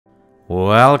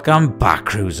Welcome back,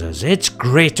 cruisers. It's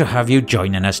great to have you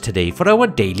joining us today for our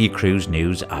daily cruise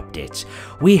news updates.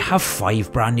 We have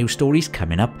 5 brand new stories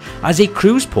coming up as a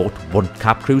cruise port won't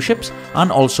cap cruise ships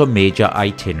and also major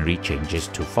itinerary changes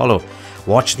to follow.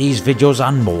 Watch these videos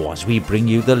and more as we bring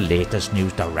you the latest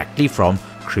news directly from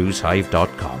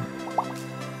cruisehive.com.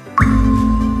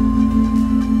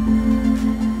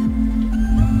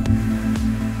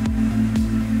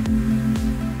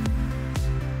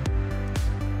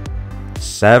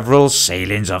 Several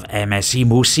sailings of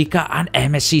MSC Sitka and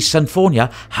MSC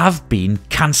Symphonia have been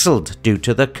cancelled due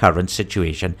to the current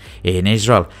situation in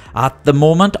Israel. At the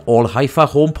moment, all Haifa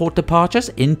home port departures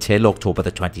until October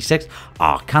the 26th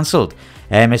are cancelled.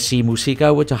 MSC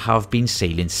Sitka were to have been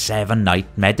sailing 7-night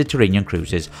Mediterranean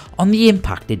cruises on the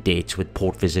impacted dates with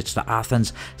port visits to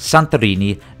Athens,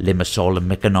 Santorini, Limassol,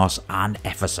 Mykonos and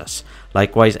Ephesus.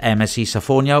 Likewise, MSC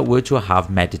Symphonia were to have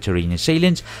Mediterranean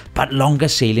sailings, but longer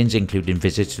sailings including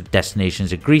visits to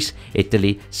destinations in Greece,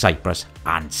 Italy, Cyprus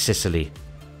and Sicily.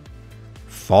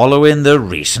 Following the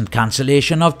recent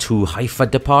cancellation of 2 Haifa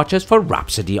departures for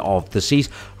Rhapsody of the Seas,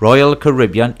 Royal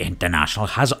Caribbean International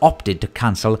has opted to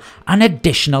cancel an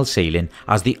additional sailing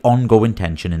as the ongoing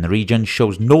tension in the region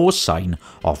shows no sign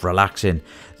of relaxing.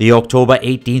 The October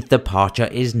 18th departure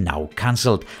is now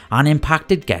cancelled and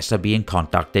impacted guests are being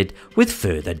contacted with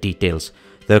further details.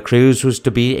 The cruise was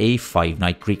to be a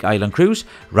 5-night Greek island cruise,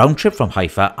 round trip from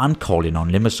Haifa and calling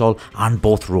on Limassol and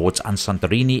both Rhodes and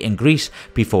Santorini in Greece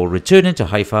before returning to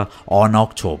Haifa on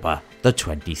October the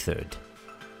 23rd.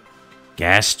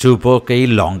 Guests who book a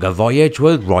longer voyage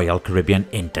with Royal Caribbean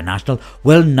International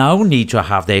will now need to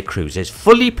have their cruises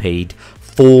fully paid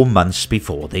 4 months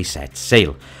before they set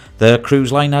sail. The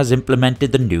cruise line has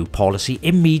implemented the new policy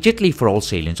immediately for all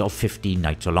sailings of 15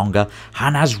 nights or longer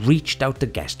and has reached out to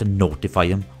guests to notify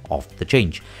them of the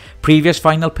change. Previous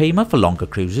final payment for longer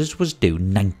cruises was due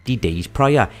 90 days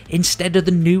prior instead of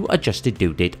the new adjusted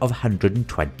due date of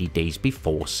 120 days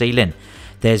before sailing.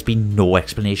 There's been no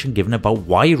explanation given about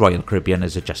why Royal Caribbean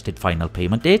has adjusted final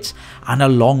payment dates, and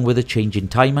along with a change in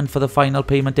timing for the final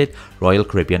payment date, Royal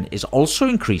Caribbean is also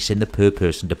increasing the per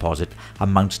person deposit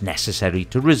amounts necessary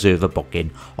to reserve a booking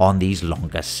on these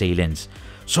longer sailings.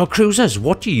 So cruisers,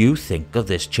 what do you think of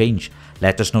this change?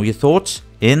 Let us know your thoughts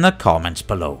in the comments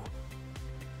below.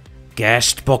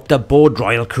 Guests booked aboard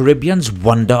Royal Caribbean's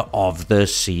Wonder of the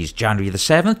Seas January the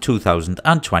 7th,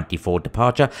 2024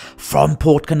 departure from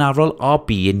Port Canaveral are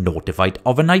being notified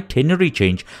of an itinerary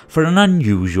change for an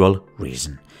unusual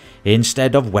reason.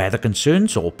 Instead of weather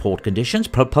concerns or port conditions,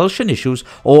 propulsion issues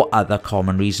or other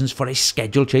common reasons for a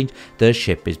schedule change, the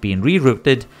ship is being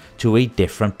rerouted to a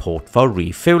different port for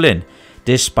refueling.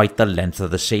 Despite the length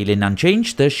of the sailing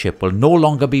unchanged, the ship will no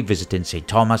longer be visiting St.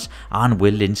 Thomas and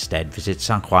will instead visit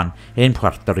San Juan in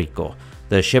Puerto Rico.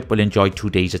 The ship will enjoy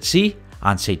 2 days at sea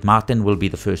and St. Martin will be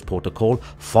the first port of call,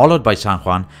 followed by San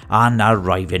Juan and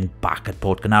arriving back at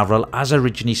Port Canaveral as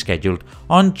originally scheduled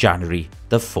on January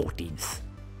the 14th.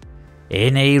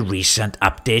 In a recent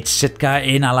update, Sitka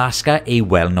in Alaska, a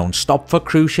well-known stop for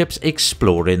cruise ships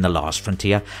exploring the last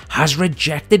frontier, has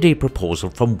rejected a proposal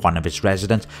from one of its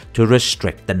residents to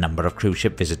restrict the number of cruise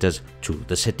ship visitors to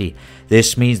the city.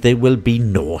 This means there will be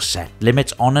no set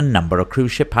limits on a number of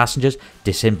cruise ship passengers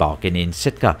disembarking in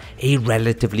Sitka, a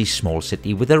relatively small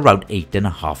city with around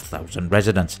 8,500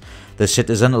 residents. The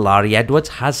citizen Larry Edwards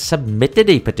has submitted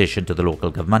a petition to the local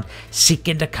government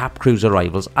seeking to cap cruise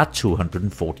arrivals at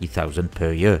 240,000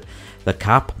 per year. The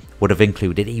cap would have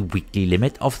included a weekly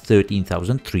limit of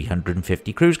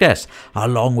 13,350 cruise guests,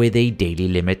 along with a daily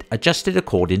limit adjusted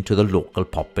according to the local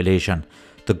population.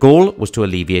 The goal was to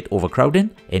alleviate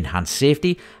overcrowding, enhance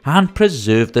safety, and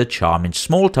preserve the charming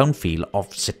small-town feel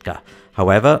of Sitka.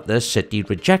 However, the city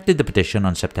rejected the petition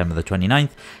on September the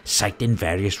 29th, citing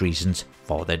various reasons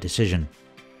for their decision.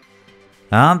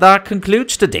 And that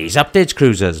concludes today's updates,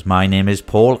 cruisers. My name is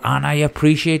Paul and I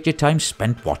appreciate your time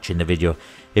spent watching the video.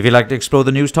 If you'd like to explore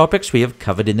the news topics we have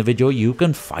covered in the video, you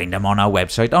can find them on our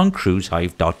website on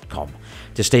cruisehive.com.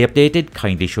 To stay updated,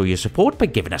 kindly show your support by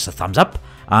giving us a thumbs up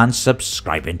and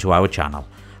subscribing to our channel.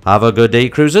 Have a good day,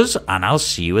 cruisers, and I'll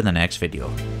see you in the next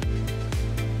video.